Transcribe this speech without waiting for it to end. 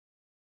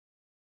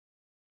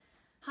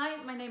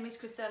Hi, my name is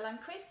Christel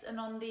Lundqvist, and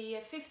on the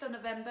 5th of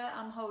November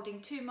I'm holding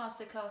 2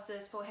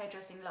 masterclasses for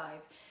Hairdressing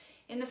Live.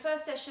 In the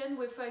first session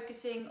we're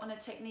focusing on a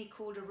technique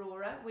called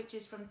Aurora, which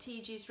is from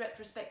TIGI's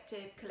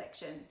retrospective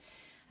collection.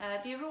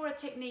 The Aurora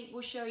technique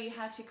will show you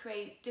how to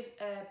create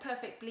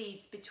perfect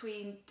bleeds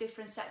between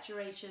different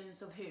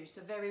saturations of hue,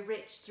 so very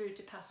rich through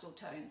to pastel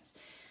tones.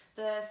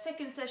 The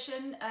second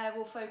session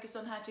will focus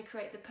on how to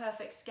create the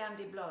perfect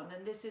Scandi blonde,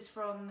 and this is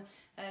from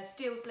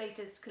Still's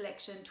latest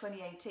collection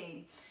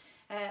 2018.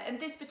 And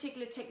this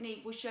particular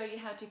technique will show you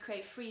how to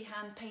create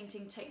freehand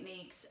painting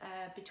techniques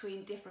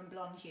between different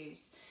blonde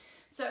hues.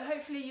 So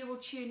hopefully you will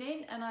tune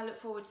in, and I look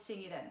forward to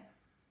seeing you then.